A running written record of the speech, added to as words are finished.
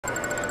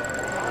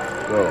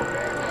So,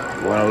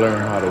 you want to learn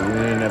how to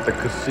win at the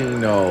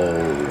casino?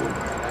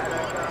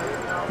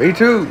 Me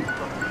too.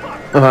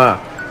 I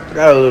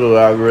got a little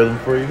algorithm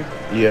for you.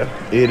 Yeah,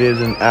 it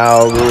is an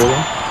algorithm,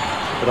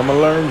 but I'm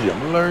gonna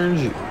learn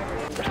you.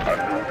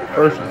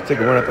 First, let's take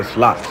a run at the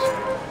slots.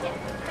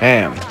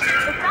 Ham,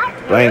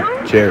 blank,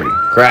 cherry,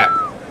 crap.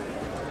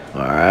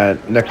 All right,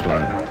 next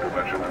one.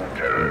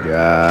 We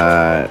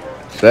got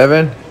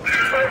 7,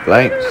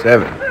 blank,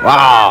 7.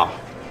 Wow,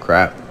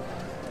 crap.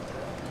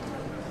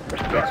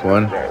 Next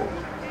one.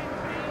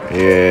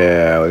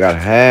 Yeah, we got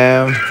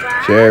ham,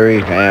 cherry,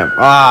 ham.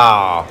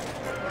 Ah,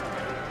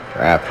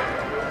 crap.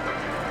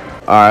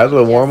 All right,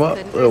 let's warm up.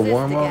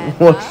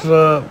 What's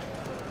up?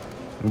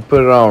 We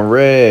put it on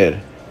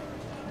red.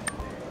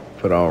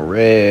 Put on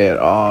red.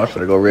 Oh,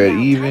 should I go red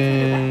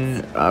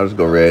even? I'll just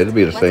go red. It'll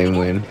be the same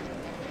win.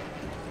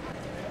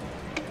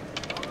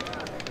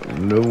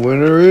 The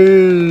winner is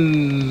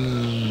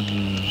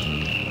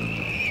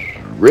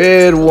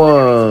red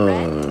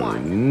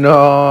one.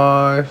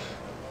 Nice.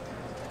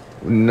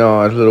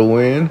 Nice little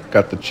win.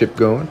 Got the chip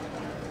going.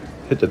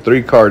 Hit the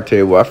 3-card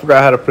table. I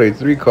forgot how to play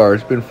 3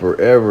 cards. It's been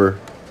forever.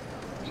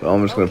 So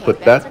I'm just going to put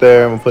that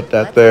there. I'm going to put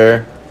that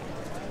there.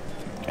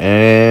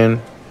 And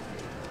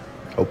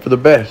hope for the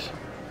best.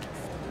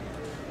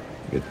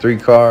 Get 3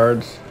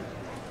 cards.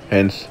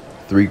 Hence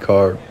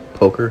 3-card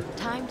poker.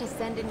 Time to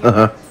send in your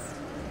bets.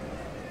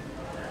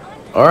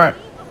 Alright.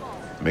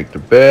 Make the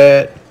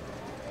bet.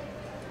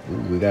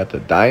 Ooh, we got the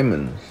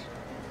diamonds.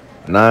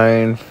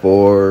 9,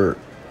 4,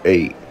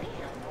 8.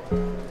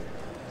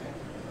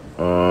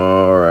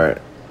 Alright.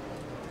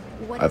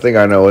 I think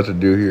I know what to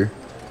do here.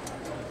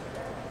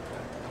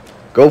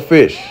 Go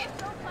fish.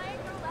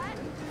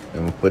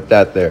 And we'll put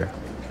that there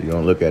so you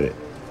don't look at it.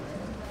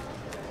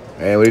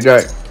 Hey, what do you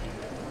got?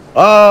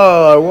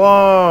 Oh, I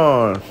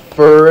won.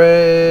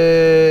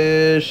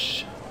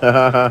 Fresh.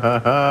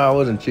 I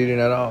wasn't cheating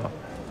at all.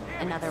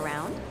 Another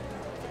round.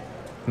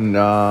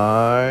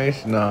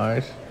 Nice,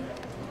 nice.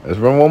 Let's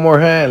run one more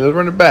hand. Let's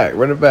run it back.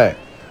 Run it back.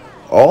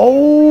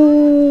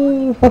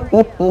 Oh,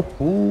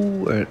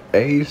 an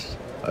ace,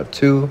 a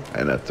 2,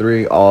 and a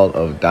 3, all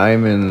of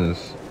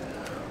diamonds.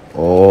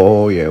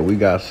 Oh, yeah, we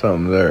got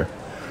something there.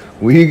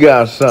 We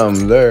got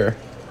something there.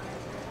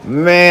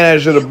 Man, I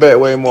should have bet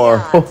way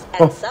more. With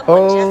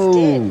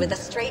a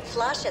straight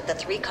flush at the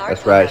 3-card.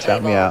 That's right.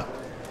 Shout me out.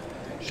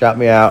 Shout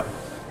me out.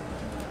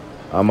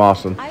 I'm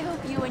awesome. I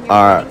hope you and your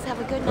All right. have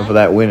a good And for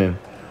that winning.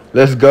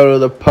 Let's go to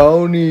the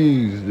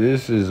ponies.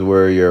 This is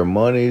where your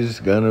money's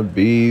gonna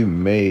be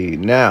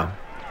made. Now,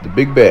 the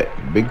big bet,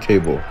 big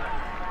table.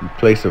 You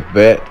place a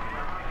bet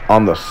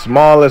on the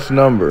smallest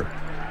number.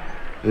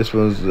 This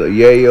one's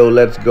Yayo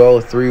Let's Go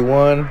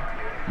 3-1.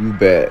 You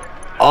bet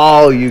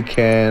all you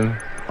can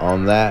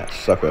on that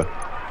sucker.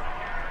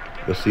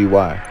 You'll see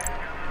why.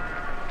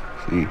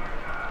 See,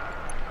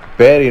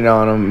 betting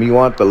on them, you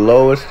want the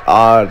lowest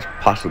odds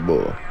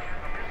possible.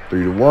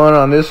 3-1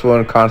 on this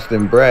one,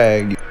 constant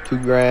brag. 2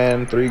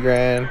 grand, 3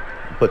 grand,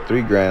 put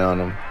 3 grand on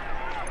them.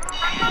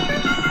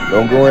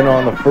 Don't go in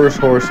on the first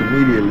horse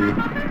immediately.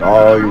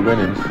 All your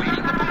winnings.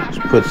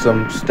 Just put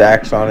some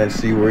stacks on it,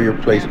 see where your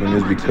placement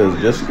is, because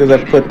just because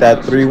I put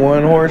that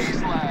 3-1 horse,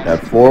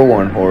 that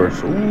 4-1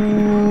 horse,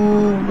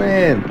 ooh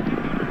man,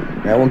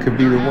 that one could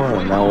be the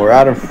one. Now we're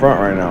out in front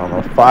right now on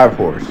a 5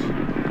 horse.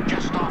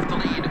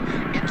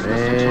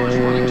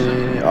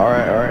 And all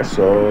right.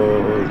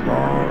 So as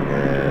long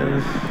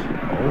as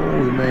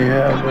we may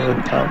have a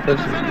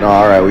competition. No,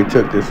 all right, we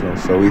took this one.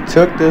 So we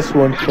took this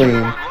one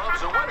clean.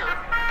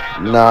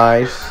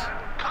 Nice.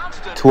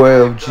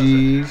 12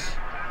 G's.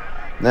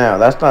 Now,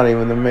 that's not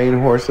even the main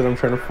horse that I'm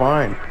trying to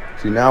find.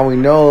 See, now we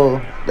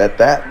know that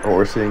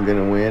horse ain't going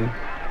to win.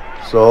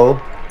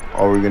 So,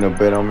 are we going to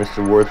bet on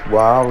Mr.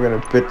 Worthwhile? We're going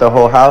to bet the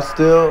whole house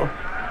still?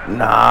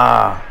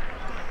 Nah,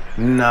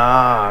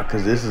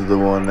 because this is the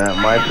one that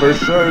might for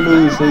sure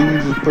lose. So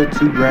you just put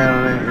 2 grand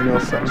on it, you know,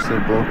 something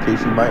simple in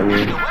case you might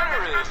win.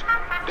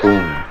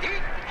 Boom.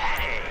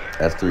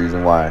 That's the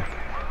reason why.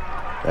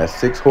 That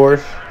 6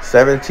 horse,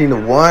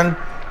 17-1.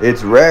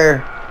 It's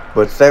rare,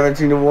 but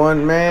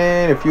 17-1,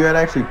 man. If you had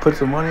actually put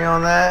some money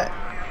on that,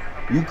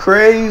 you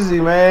crazy,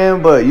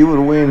 man. But you would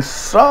win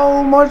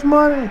so much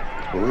money.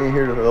 But we ain't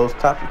here for those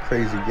types of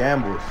crazy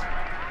gambles.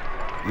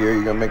 Here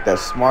you're gonna make that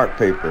smart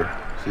paper.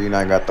 So you know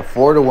I got the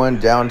 4-1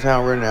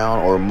 Downtown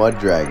Renown or Mud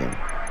Dragon.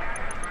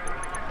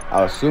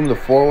 I assume the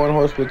 4-1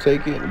 horse would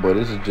take it, but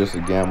this is just a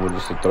gamble,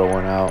 just to throw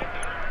one out.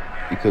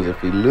 Because if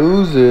he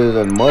loses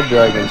and Mud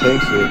Dragon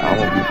takes it, I'm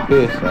gonna be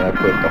pissed that I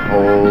put the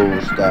whole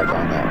stack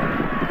on that one.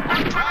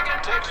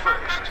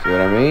 See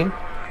what I mean?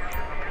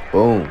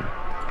 Boom.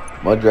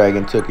 Mud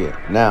Dragon took it.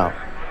 Now,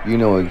 you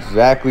know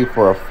exactly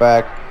for a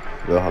fact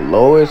the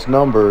lowest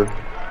number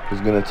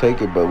is gonna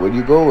take it. But what do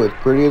you go with?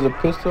 Pretty as a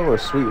Pistol or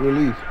Sweet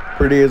Relief?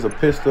 Pretty as a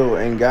Pistol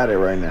ain't got it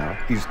right now.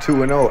 He's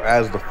 2-0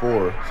 as the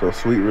 4. So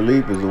Sweet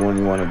Relief is the one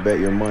you want to bet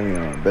your money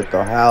on. Bet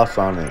the house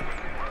on it.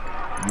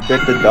 You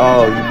bet the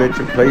dog, you bet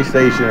your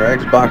PlayStation or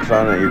Xbox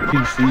on it, your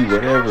PC,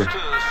 whatever.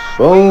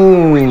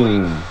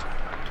 Boom!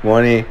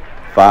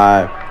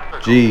 25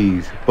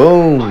 G's.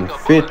 Boom.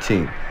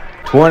 15.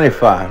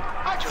 25.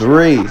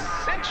 3.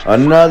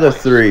 Another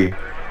 3.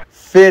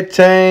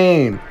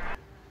 15.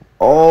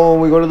 Oh,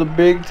 we go to the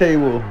big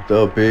table.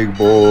 The big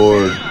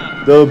board.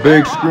 The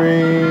big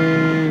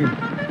screen.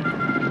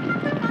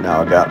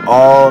 Now I got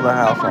all the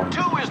house on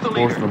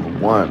horse number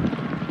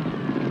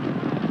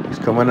 1. He's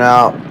coming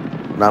out.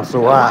 Not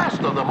so hot.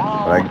 But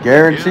I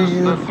guarantee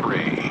you,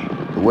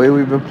 the way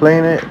we've been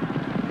playing it,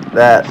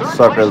 that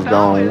sucker's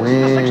gonna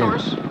win.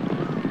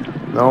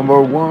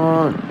 Number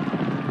 1.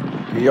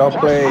 Can y'all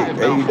play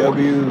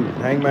AEW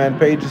Hangman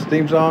Page's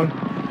theme song?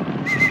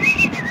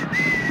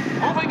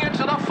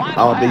 I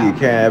don't think you can.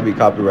 That'd be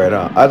copyright,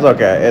 huh? That's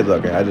okay. It's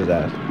okay. I just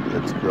asked.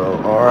 Let's go.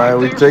 All right,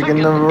 we're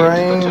taking the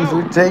reins.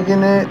 We're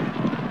taking it.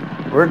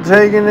 We're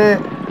taking it.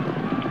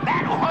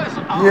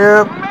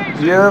 Yep.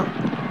 Yep.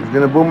 He's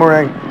gonna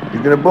boomerang.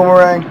 He's gonna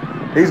boomerang.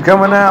 He's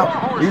coming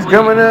out. He's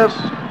coming up.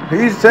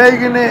 He's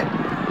taking it.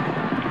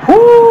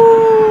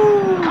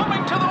 Woo!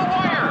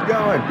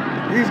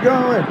 He's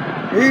going.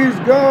 He's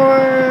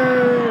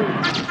going.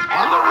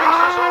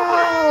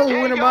 Oh,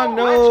 winning my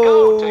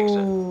nose.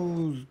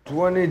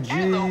 20 G's.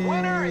 He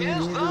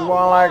just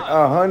won like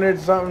 100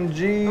 something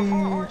G's.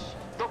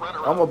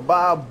 I'm gonna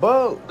buy a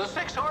boat.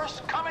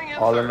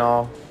 All in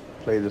all,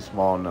 play the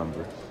small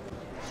numbers.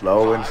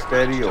 Slow and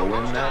steady, or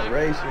win that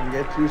race and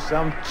get you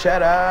some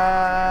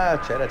cheddar.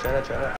 Cheddar, cheddar, cheddar.